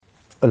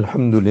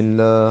الحمد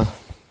لله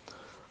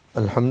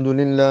الحمد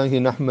لله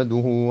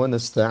نحمده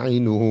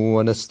ونستعينه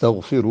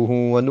ونستغفره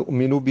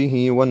ونؤمن به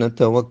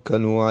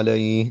ونتوكل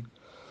عليه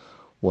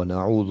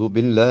ونعوذ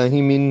بالله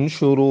من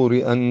شرور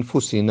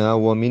أنفسنا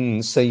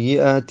ومن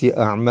سيئات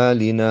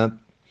أعمالنا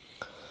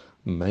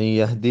من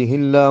يهده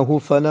الله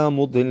فلا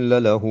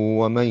مضل له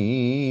ومن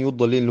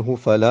يضلله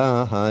فلا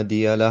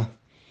هادي له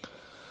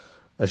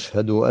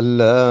أشهد أن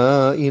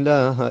لا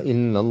إله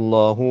إلا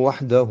الله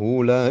وحده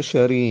لا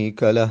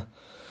شريك له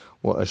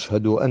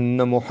وأشهد أن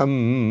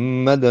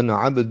محمدا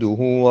عبده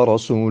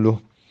ورسوله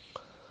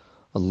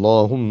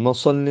اللهم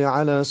صل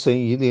على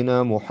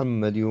سيدنا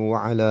محمد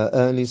وعلى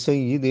آل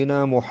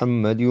سيدنا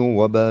محمد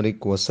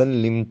وبارك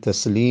وسلم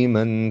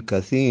تسليما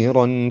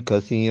كثيرا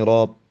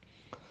كثيرا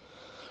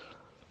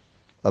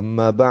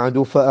أما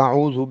بعد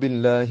فأعوذ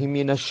بالله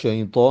من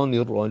الشيطان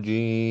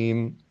الرجيم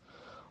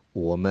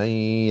ومن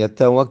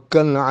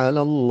يتوكل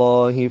على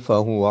الله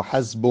فهو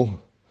حسبه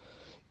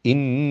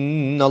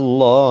إن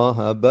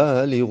الله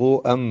بالغ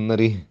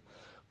أمره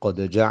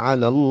قد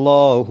جعل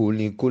الله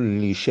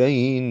لكل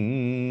شيء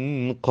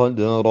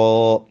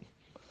قدرا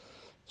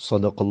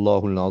صدق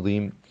الله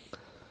العظيم.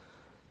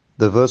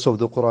 The verse of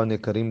the Quran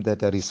Kareem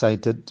that I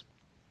recited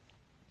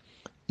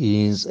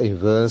is a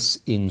verse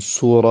in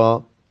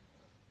Surah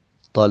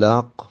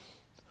Talaq,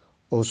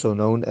 also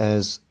known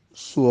as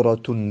Surah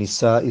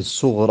An-Nisa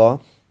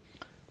As-Sughra,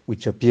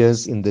 which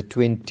appears in the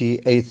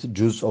 28th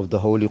juz of the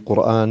Holy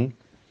Quran.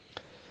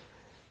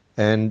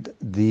 And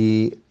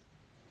the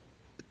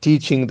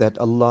teaching that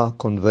Allah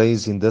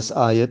conveys in this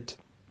ayat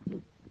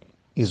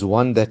is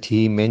one that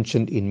He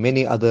mentioned in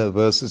many other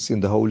verses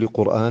in the Holy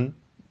Quran.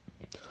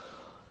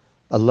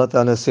 Allah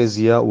Ta'ala says,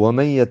 Ya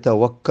وَمَن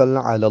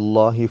يَتَوَكَّلْ عَلَى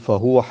اللَّهِ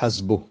فَهُوَ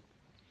حَسْبُهُ,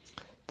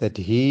 that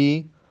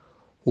he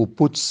who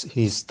puts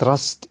his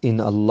trust in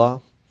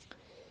Allah,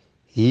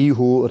 he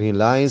who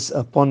relies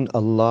upon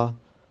Allah,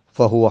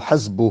 فَهُوَ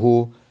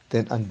حَسْبُهُ,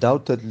 then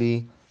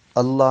undoubtedly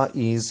Allah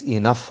is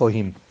enough for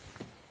him.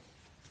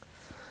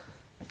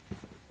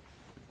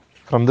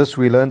 From this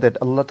we learn that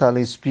Allah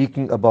Ta'ala is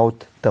speaking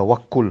about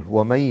tawakkul.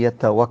 وَمَن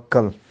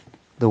يَتَوَكَّلْ.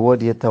 The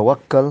word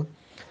yatawakkal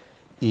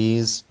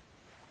is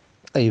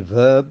a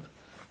verb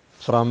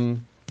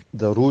from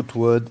the root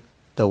word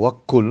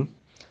tawakkul.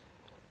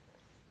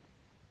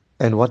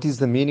 And what is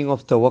the meaning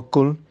of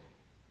tawakkul?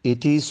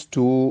 It is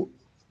to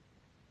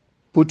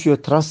put your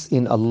trust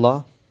in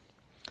Allah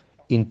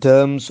in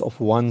terms of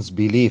one's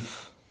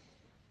belief,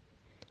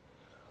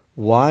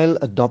 while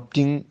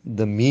adopting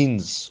the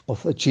means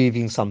of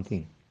achieving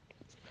something.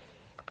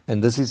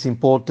 And this is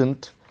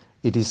important.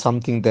 It is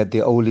something that the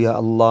awliya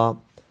Allah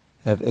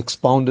have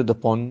expounded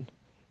upon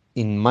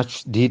in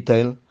much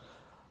detail.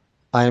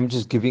 I am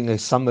just giving a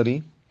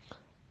summary,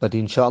 but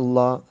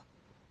inshallah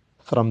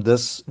from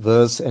this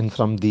verse and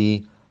from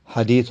the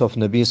hadith of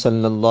Nabi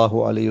sallallahu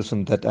alayhi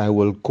wasallam that I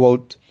will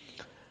quote,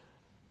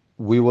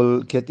 we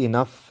will get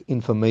enough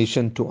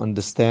information to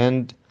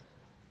understand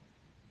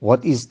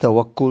what is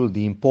tawakkul,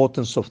 the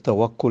importance of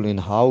tawakkul, and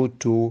how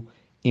to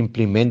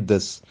implement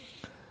this.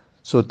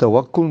 So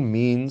tawakkul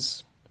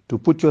means to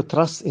put your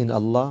trust in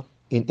Allah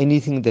in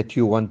anything that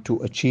you want to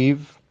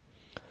achieve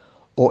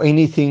or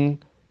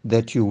anything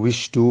that you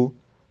wish to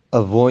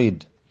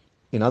avoid.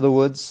 In other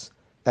words,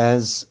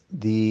 as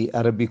the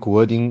Arabic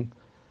wording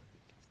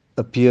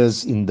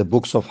appears in the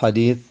books of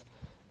hadith,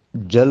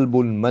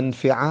 jalbul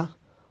manfi'ah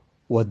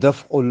wa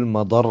daf'ul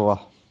madarrah,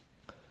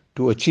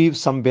 to achieve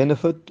some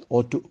benefit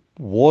or to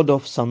ward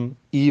off some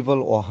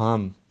evil or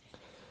harm.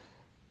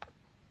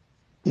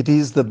 It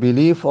is the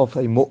belief of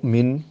a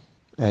mu'min,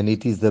 and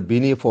it is the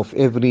belief of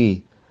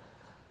every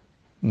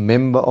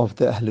member of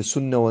the Ahl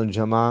Sunnah wal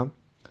Jama'ah,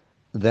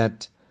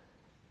 that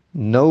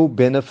no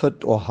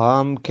benefit or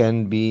harm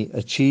can be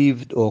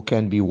achieved or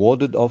can be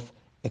warded off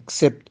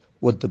except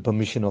with the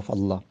permission of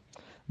Allah.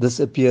 This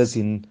appears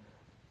in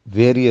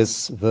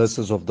various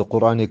verses of the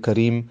Quran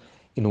Kareem.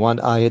 In one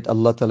ayat,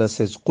 Allah Ta'ala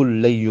says, قُلْ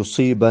لَن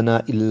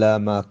يُصِيبَنَا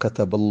إِلَّا مَا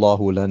كَتَبَ اللَّهُ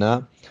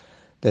لَنَا,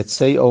 that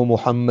say, O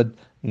Muhammad,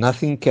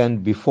 nothing can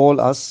befall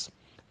us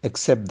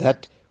except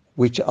that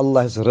which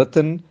Allah has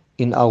written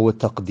in our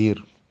taqdeer.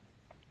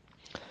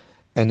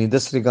 And in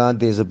this regard,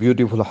 there is a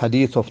beautiful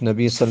hadith of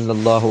Nabi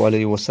sallallahu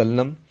alayhi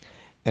wasallam,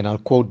 and I'll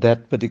quote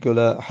that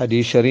particular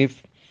hadith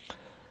sharif.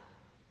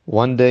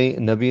 One day,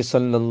 Nabi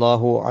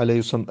sallallahu alayhi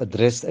wasallam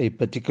addressed a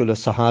particular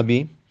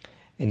sahabi,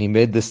 and he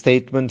made the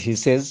statement. He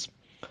says,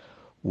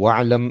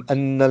 وَاعْلَمْ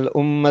أَنَّ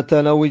الْأُمَّةَ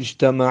لَوْ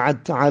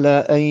اجْتَمَعَتْ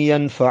عَلَىٰ أَن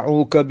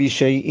يَنْفَعُوكَ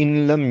بِشَيْءٍ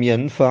لَمْ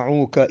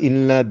يَنْفَعُوكَ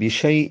إِلَّا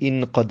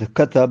بِشَيْءٍ قَدْ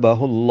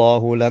كَتَبَهُ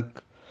اللَّهُ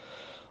لَكَ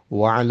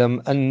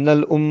وَاعْلَمْ أَنَّ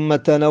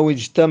الْأُمَّةَ لَوْ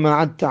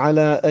اجْتَمَعَتْ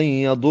عَلَىٰ أَن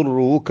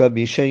يَضُرُّوكَ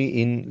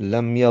بِشَيْءٍ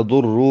لَمْ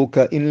يَضُرُّوكَ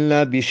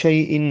إِلَّا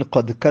بِشَيْءٍ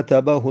قَدْ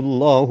كَتَبَهُ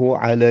اللَّهُ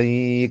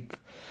عَلَيْكَ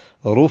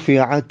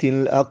رُفِعَتِ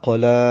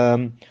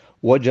الْأَقْلَامُ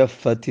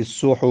وَجَفَّتِ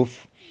الصُّحُفُ.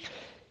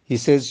 He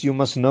says, you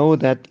must know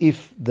that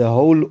if the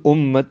whole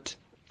ummah,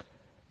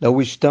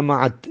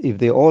 if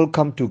they all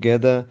come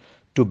together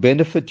to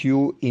benefit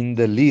you in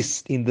the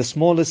least, in the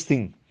smallest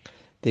thing,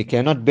 they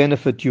cannot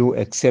benefit you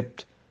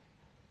except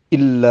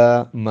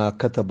إِلَّا مَا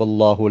كَتَبَ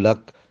اللَّهُ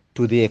لَكَ,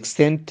 to the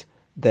extent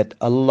that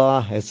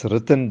Allah has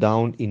written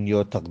down in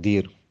your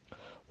taqdeer.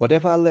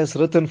 Whatever Allah has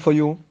written for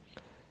you,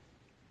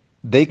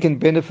 they can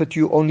benefit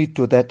you only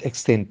to that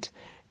extent.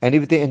 And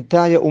if the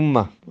entire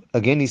ummah,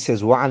 again he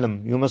says,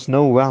 wa'alam, you must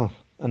know well,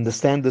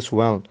 understand this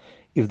well.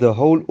 If the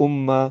whole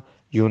ummah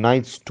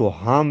unites to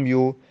harm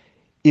you,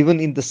 even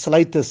in the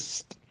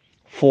slightest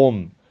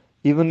form,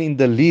 even in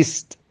the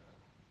least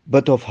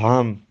bit of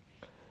harm,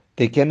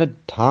 they cannot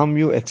harm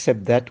you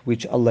except that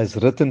which Allah has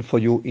written for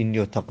you in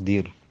your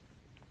taqdeer.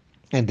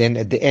 And then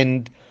at the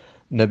end,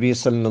 Nabi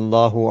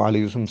sallallahu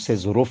alayhi wasallam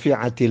says,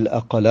 رُفِعَتِ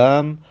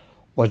الْأَقْلَامِ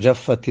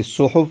وَجَفَّتِ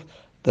الصُّحُفِ,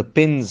 the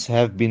pens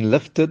have been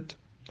lifted.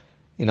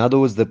 In other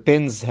words, the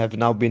pens have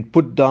now been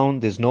put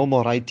down, there's no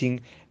more writing,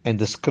 and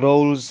the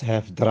scrolls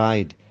have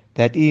dried.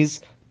 That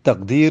is,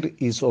 taqdeer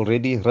is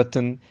already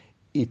written,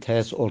 it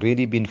has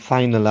already been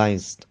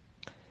finalized.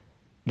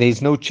 There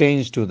is no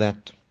change to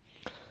that.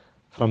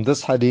 From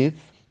this hadith,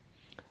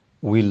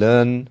 we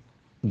learn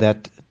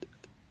that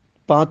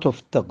part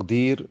of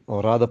taqdeer,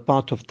 or rather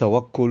part of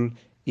tawakkul,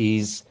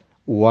 is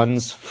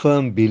one's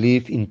firm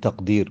belief in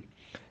taqdeer.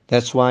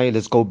 That's why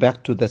let's go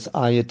back to this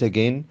ayat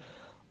again.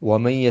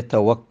 وَمَن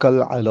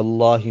يَتَوَكَّلْ عَلَى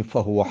اللَّهِ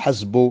فَهُوَ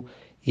حَسْبُهُ,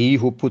 he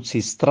who puts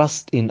his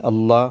trust in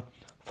Allah,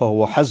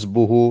 فَهُوَ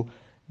حَسْبُهُ,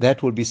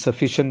 that will be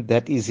sufficient,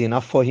 that is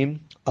enough for him.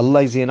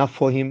 Allah is enough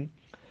for him.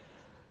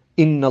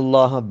 إِنَّ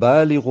اللَّهَ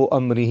بَالِغُ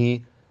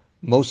أَمْرِهِ,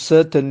 most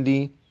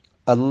certainly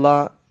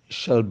Allah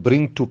shall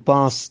bring to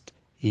pass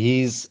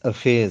His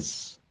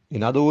affairs.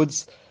 In other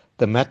words,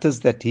 the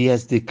matters that He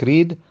has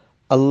decreed,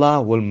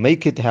 Allah will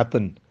make it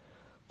happen.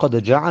 قَدْ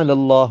جَعَلَ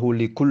اللَّهُ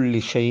لِكُلِّ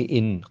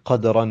شَيْءٍ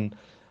قَدْرًا,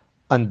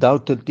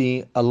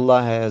 undoubtedly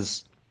Allah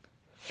has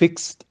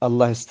fixed,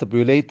 Allah has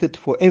stipulated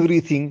for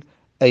everything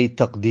a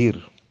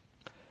taqdeer.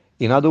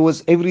 In other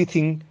words,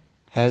 everything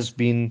has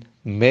been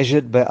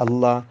measured by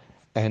Allah,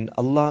 and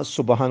Allah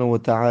subhanahu wa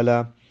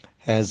ta'ala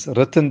has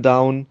written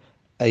down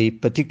a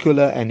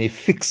particular and a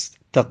fixed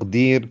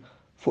taqdeer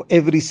for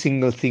every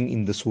single thing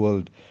in this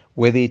world,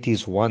 whether it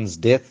is one's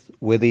death,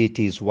 whether it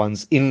is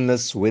one's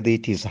illness, whether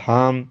it is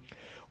harm,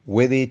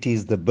 whether it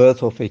is the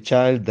birth of a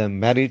child, the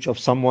marriage of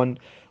someone,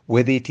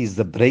 whether it is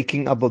the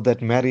breaking up of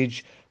that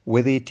marriage,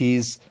 whether it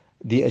is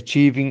the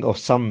achieving of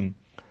some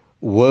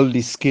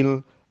worldly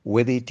skill,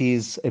 whether it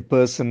is a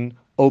person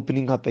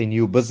opening up a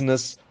new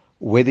business,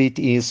 whether it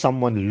is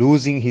someone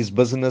losing his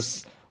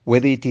business,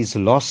 whether it is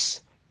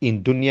loss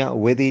in dunya,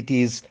 whether it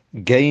is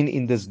gain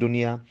in this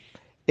dunya,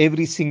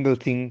 every single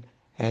thing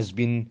has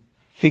been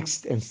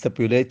fixed and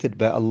stipulated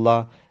by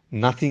Allah.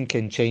 Nothing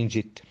can change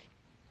it.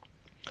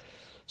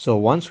 So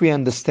once we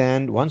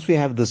understand, once we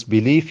have this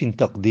belief in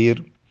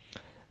taqdeer,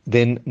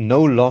 then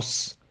no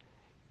loss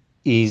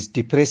is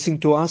depressing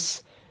to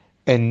us,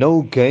 and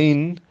no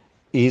gain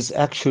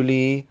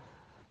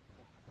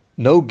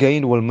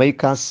will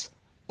make us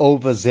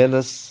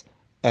overzealous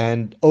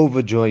and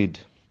overjoyed.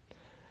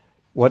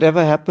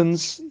 Whatever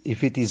happens,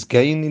 if it is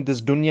gain in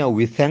this dunya,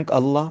 we thank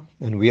Allah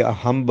and we are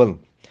humble.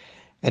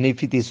 And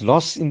if it is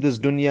loss in this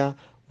dunya,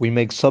 we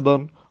make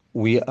sabr,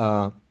 we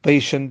are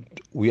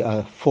patient, we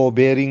are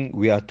forbearing,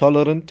 we are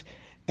tolerant,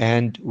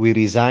 and we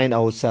resign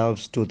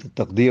ourselves to the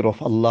taqdeer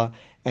of Allah,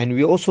 and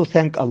we also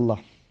thank Allah.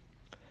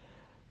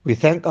 We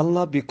thank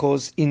Allah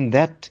because in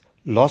that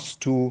loss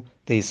too,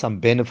 there is some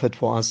benefit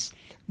for us.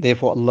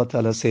 Therefore Allah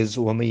Ta'ala says,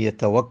 وَمَن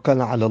يَتَوَكَّلْ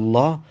عَلَى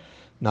اللَّهِ.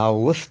 Now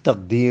with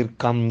taqdeer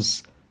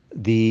comes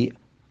the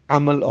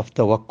amal of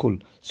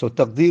tawakkul. So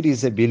taqdeer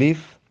is a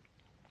belief.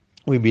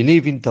 We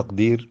believe in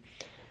taqdeer.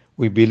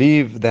 We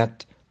believe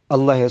that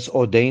Allah has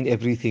ordained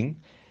everything.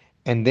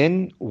 And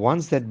then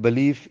once that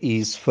belief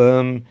is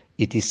firm,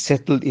 it is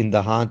settled in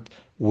the heart,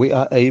 we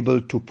are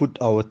able to put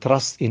our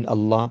trust in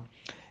Allah.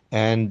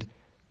 And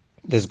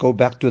let's go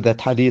back to that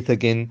hadith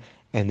again.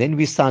 And then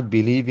we start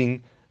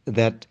believing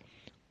that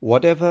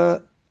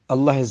whatever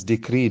Allah has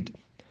decreed,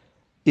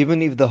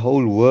 even if the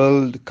whole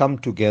world come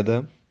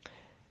together,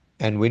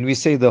 and when we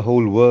say the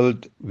whole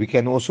world, we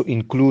can also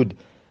include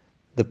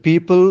the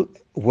people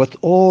with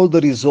all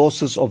the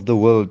resources of the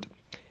world,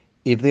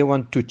 if they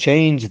want to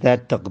change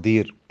that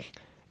taqdeer,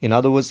 in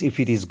other words, if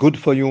it is good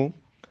for you,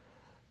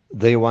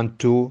 they want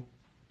to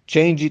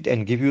change it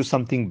and give you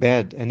something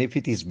bad. And if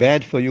it is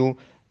bad for you,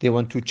 they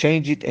want to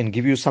change it and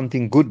give you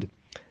something good.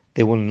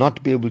 They will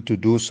not be able to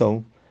do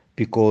so,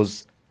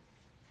 because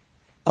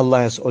Allah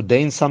has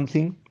ordained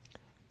something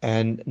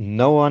and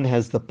no one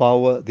has the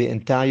power, the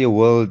entire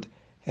world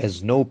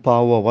has no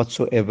power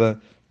whatsoever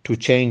to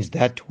change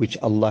that which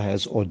Allah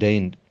has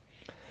ordained.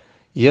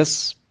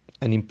 Yes,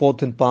 an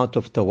important part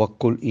of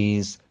tawakkul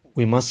is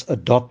we must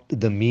adopt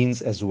the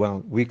means as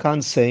well. We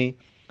can't say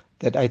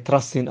that I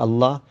trust in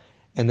Allah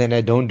and then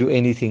I don't do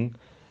anything.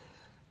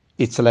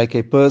 It's like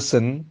a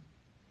person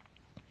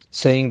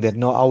saying that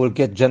no, I will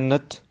get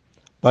Jannat,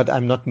 but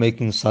I'm not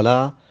making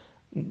salah,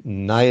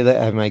 neither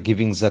am I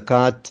giving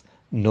zakat,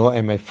 nor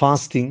am I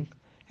fasting.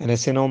 And I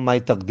say, no, my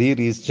taqdeer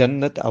is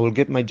Jannat, I will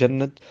get my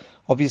Jannat.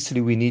 Obviously,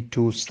 we need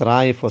to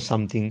strive for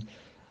something.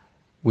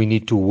 We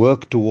need to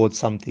work towards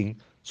something.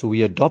 So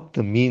we adopt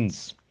the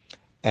means,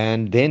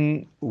 and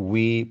then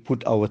we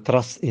put our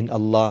trust in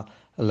Allah,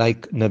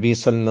 like Nabi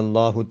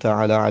sallallahu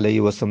ta'ala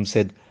alayhi wasallam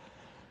said,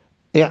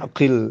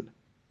 "I'qil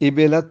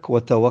ibilak wa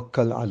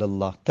tawakkal ala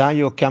Allah." Tie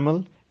your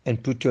camel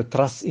and put your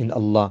trust in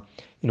Allah.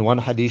 In one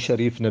hadith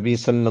sharif, Nabi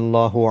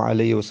sallallahu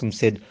alayhi wasallam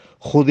said,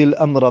 "Khudil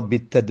amra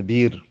bit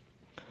tadbir."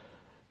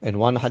 And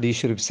one hadith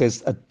sharif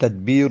says,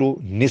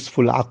 "At-tadbiru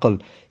nisful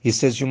aql." He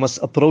says you must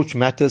approach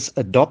matters,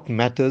 adopt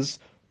matters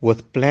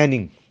with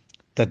planning.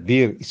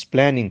 Tadbir is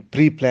planning,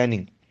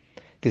 pre-planning.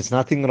 There's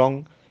nothing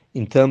wrong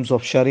in terms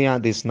of Sharia.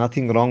 There's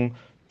nothing wrong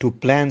to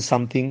plan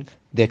something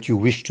that you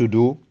wish to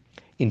do.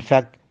 In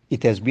fact,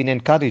 it has been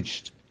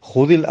encouraged.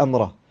 Khudil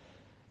amra.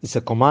 It's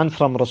a command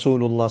from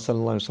Rasulullah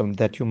sallallahu alaihi wasallam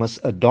that you must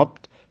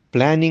adopt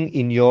planning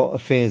in your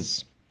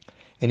affairs.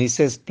 And he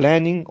says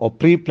planning or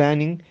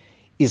pre-planning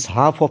is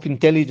half of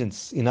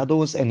intelligence. In other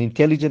words, an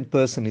intelligent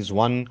person is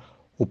one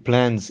who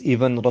plans.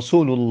 Even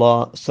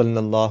Rasulullah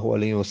sallallahu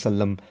alaihi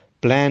wasallam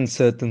planned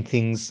certain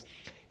things.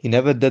 He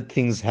never did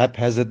things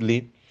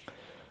haphazardly.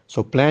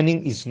 So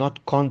planning is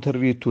not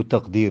contrary to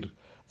taqdeer.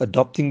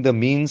 Adopting the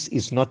means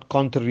is not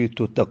contrary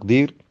to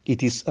taqdeer.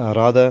 It is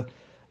rather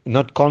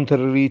not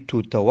contrary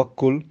to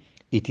tawakkul.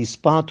 It is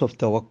part of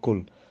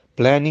tawakkul.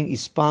 Planning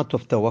is part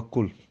of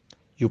tawakkul.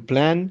 You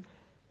plan,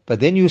 but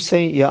then you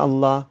say, Ya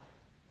Allah,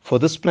 for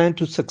this plan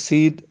to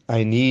succeed,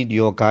 I need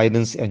your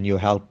guidance and your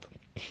help.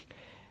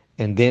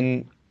 And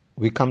then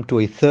we come to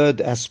a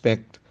third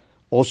aspect,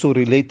 also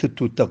related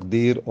to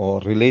taqdeer or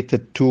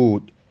related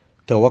to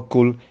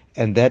tawakkul,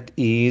 and that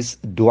is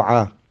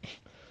dua.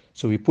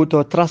 So we put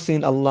our trust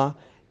in Allah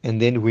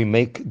and then we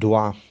make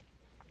dua.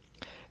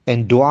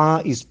 And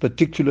dua is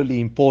particularly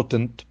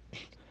important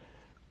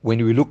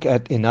when we look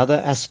at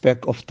another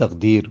aspect of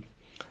taqdeer.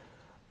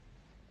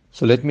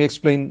 So let me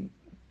explain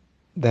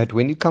that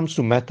when it comes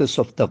to matters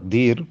of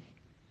taqdeer,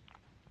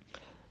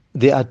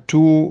 there are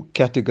two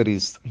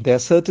categories. There are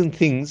certain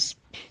things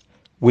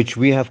which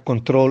we have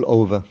control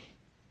over,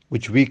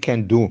 which we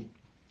can do.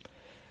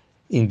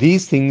 In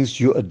these things,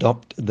 you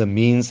adopt the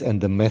means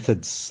and the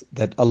methods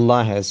that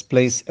Allah has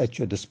placed at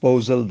your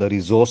disposal, the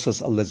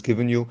resources Allah has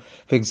given you.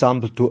 For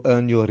example, to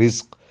earn your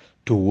rizq,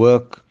 to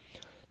work,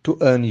 to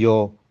earn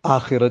your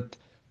akhirat,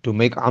 to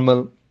make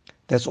amal.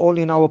 That's all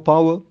in our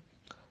power.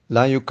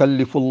 La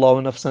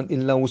yukallifullahu nafsan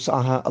illa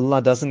wus'aha.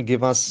 Allah doesn't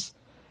give us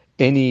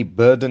any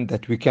burden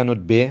that we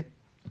cannot bear.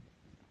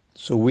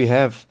 So we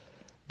have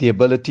the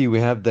ability, we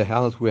have the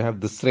health, we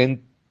have the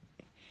strength.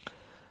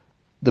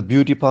 The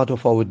beauty part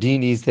of our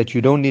deen is that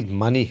you don't need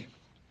money.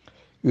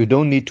 You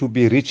don't need to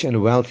be rich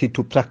and wealthy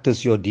to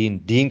practice your deen.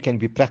 Deen can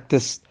be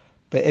practiced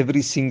by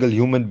every single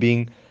human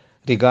being,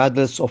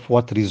 regardless of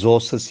what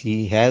resources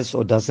he has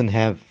or doesn't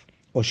have,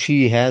 or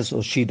she has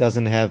or she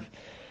doesn't have.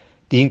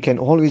 Deen can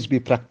always be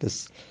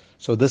practiced.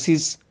 So this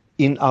is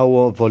in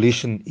our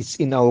volition. It's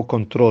in our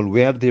control. We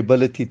have the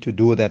ability to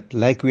do that,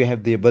 like we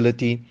have the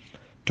ability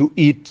to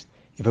eat.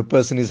 If a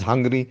person is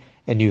hungry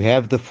and you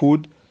have the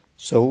food,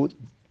 so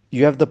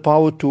you have the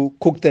power to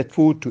cook that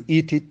food, to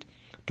eat it,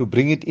 to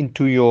bring it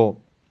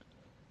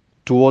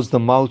towards the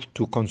mouth,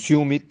 to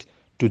consume it,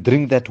 to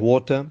drink that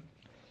water.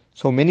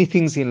 So many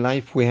things in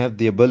life we have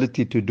the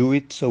ability to do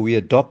it, so we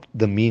adopt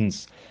the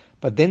means.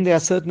 But then there are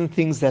certain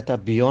things that are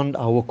beyond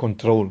our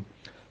control.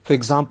 For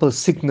example,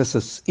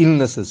 sicknesses,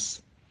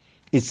 illnesses.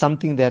 It's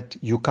something that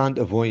you can't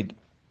avoid.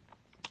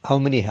 How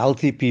many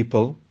healthy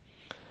people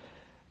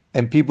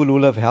and people who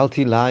live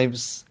healthy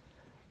lives,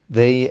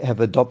 they have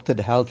adopted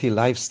healthy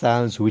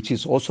lifestyles, which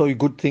is also a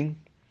good thing.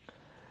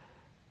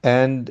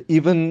 And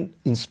even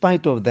in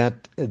spite of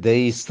that,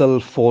 they still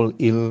fall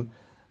ill.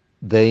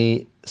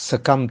 They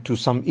succumb to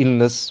some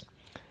illness.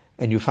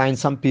 And you find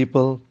some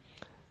people,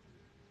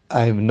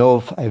 I know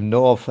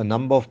of a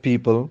number of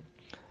people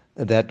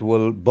that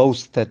will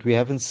boast that we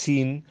haven't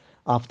seen,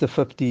 after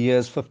 50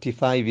 years,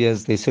 55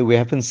 years, they say we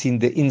haven't seen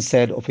the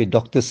inside of a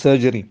doctor's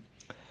surgery.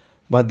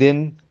 But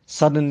then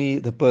suddenly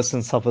the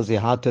person suffers a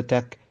heart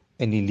attack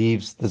and he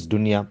leaves this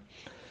dunya.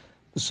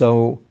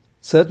 So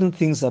certain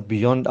things are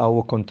beyond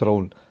our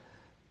control.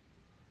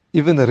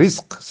 Even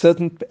risk,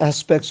 certain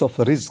aspects of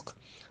risk.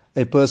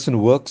 A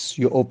person works,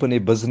 you open a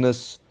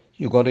business,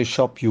 you got a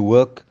shop, you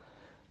work.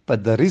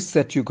 But the risk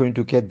that you're going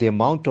to get, the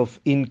amount of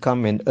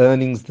income and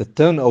earnings, the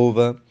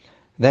turnover,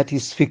 that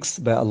is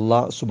fixed by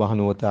Allah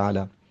subhanahu wa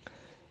ta'ala.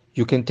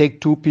 You can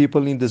take two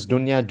people in this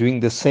dunya doing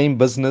the same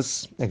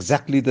business,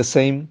 exactly the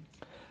same,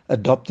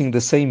 adopting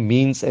the same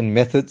means and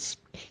methods,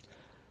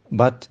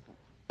 but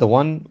the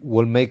one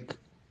will make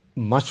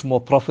much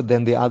more profit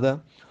than the other,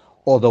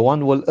 or the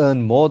one will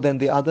earn more than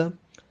the other.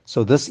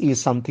 So this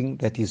is something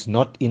that is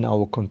not in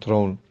our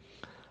control.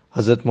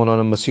 Hazrat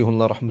Maulana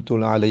Masihullah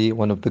Rahmatullah alayhi,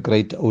 one of the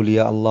great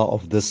awliya Allah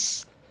of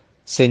this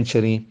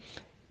century,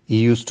 he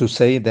used to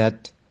say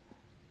that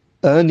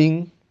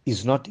earning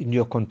is not in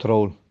your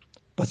control,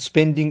 but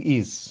spending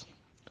is.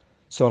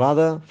 So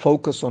rather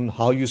focus on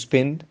how you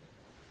spend,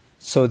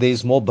 so there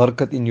is more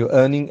barakat in your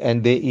earning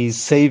and there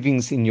is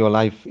savings in your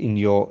life, in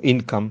your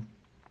income.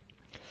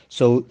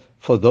 So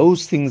for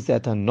those things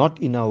that are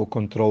not in our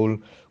control,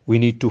 We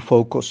need to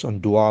focus on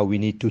dua. We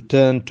need to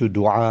turn to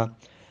dua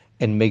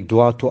and make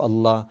dua to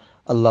Allah.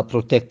 Allah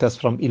protect us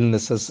from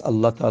illnesses.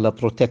 Allah Ta'ala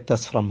protect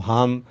us from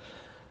harm.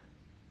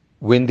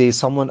 When there is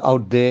someone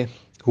out there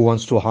who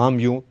wants to harm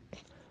you,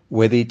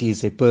 whether it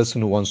is a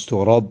person who wants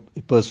to rob,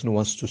 a person who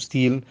wants to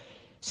steal,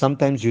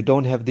 sometimes you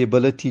don't have the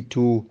ability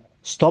to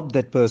stop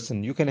that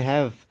person. You can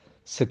have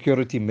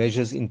security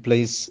measures in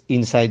place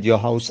inside your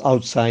house,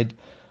 outside.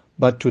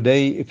 But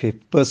today, if a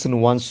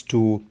person wants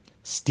to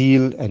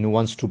steal and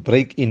wants to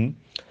break in,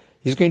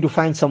 he's going to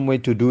find some way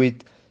to do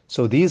it.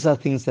 So these are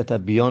things that are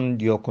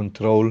beyond your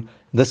control.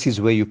 This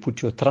is where you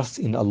put your trust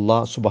in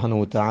Allah subhanahu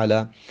wa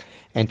ta'ala.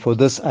 And for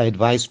this, I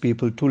advise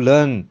people to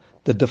learn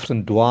the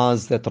different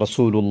du'as that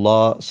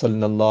Rasulullah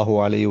sallallahu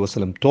alayhi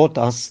wasallam taught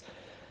us,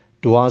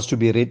 du'as to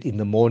be read in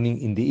the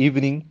morning, in the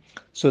evening,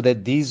 so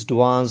that these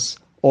du'as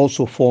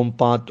also form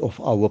part of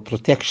our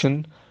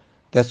protection.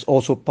 That's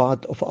also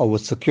part of our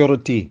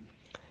security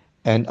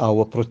and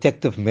our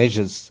protective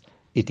measures.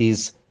 It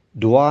is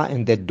dua,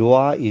 and that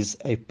dua is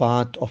a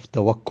part of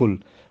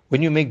tawakkul.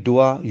 When you make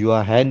dua, you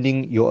are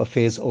handing your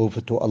affairs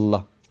over to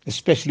Allah,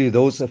 especially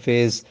those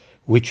affairs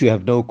which you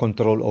have no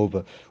control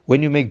over.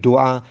 When you make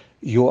dua,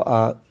 you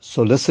are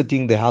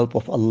soliciting the help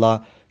of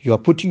Allah. You are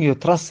putting your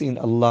trust in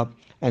Allah.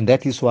 And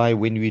that is why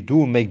when we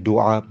do make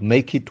dua,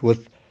 make it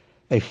with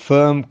a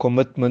firm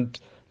commitment,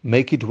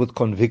 make it with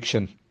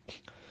conviction.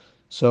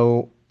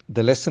 So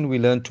the lesson we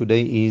learned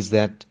today is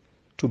that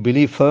to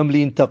believe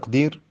firmly in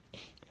taqdeer,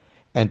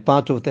 and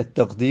part of that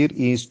taqdeer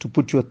is to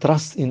put your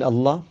trust in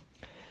Allah,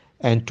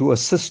 and to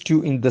assist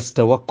you in this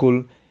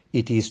tawakkul,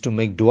 it is to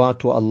make dua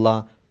to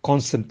Allah,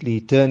 constantly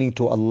turning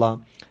to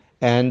Allah.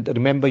 And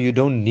remember, you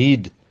don't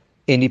need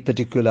any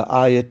particular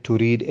ayat to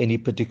read any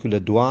particular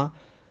dua.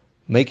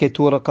 Make a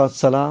 2 rakat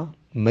salah,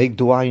 make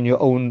dua in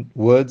your own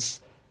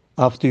words.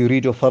 After you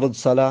read your farad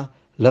salah,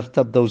 lift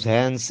up those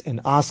hands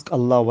and ask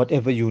Allah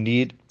whatever you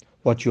need,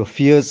 what your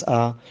fears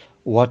are,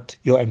 what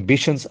your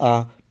ambitions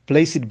are.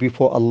 Place it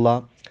before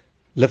Allah,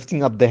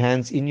 lifting up the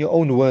hands in your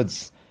own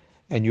words.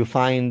 And you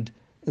find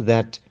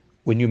that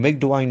when you make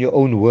dua in your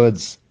own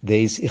words, there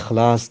is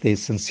ikhlas, there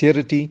is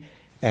sincerity,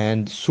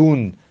 and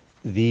soon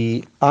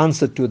the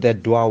answer to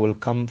that dua will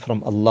come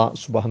from Allah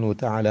subhanahu wa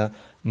ta'ala.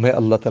 May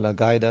Allah ta'ala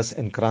guide us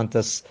and grant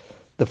us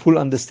the full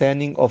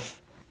understanding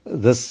of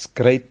this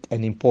great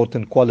and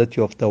important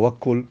quality of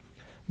tawakkul.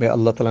 May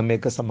Allah ta'ala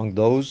make us among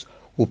those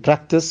who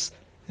practice.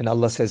 And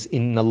Allah says,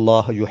 Inna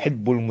Allah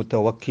yuhibbul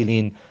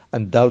mutawakkilin.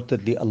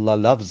 Undoubtedly, Allah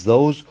loves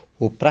those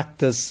who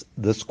practice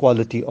this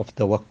quality of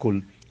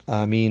tawakkul.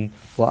 Ameen.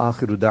 Wa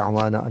akhiru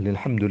da'wana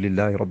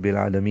alhamdulillahi rabbil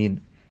alameen.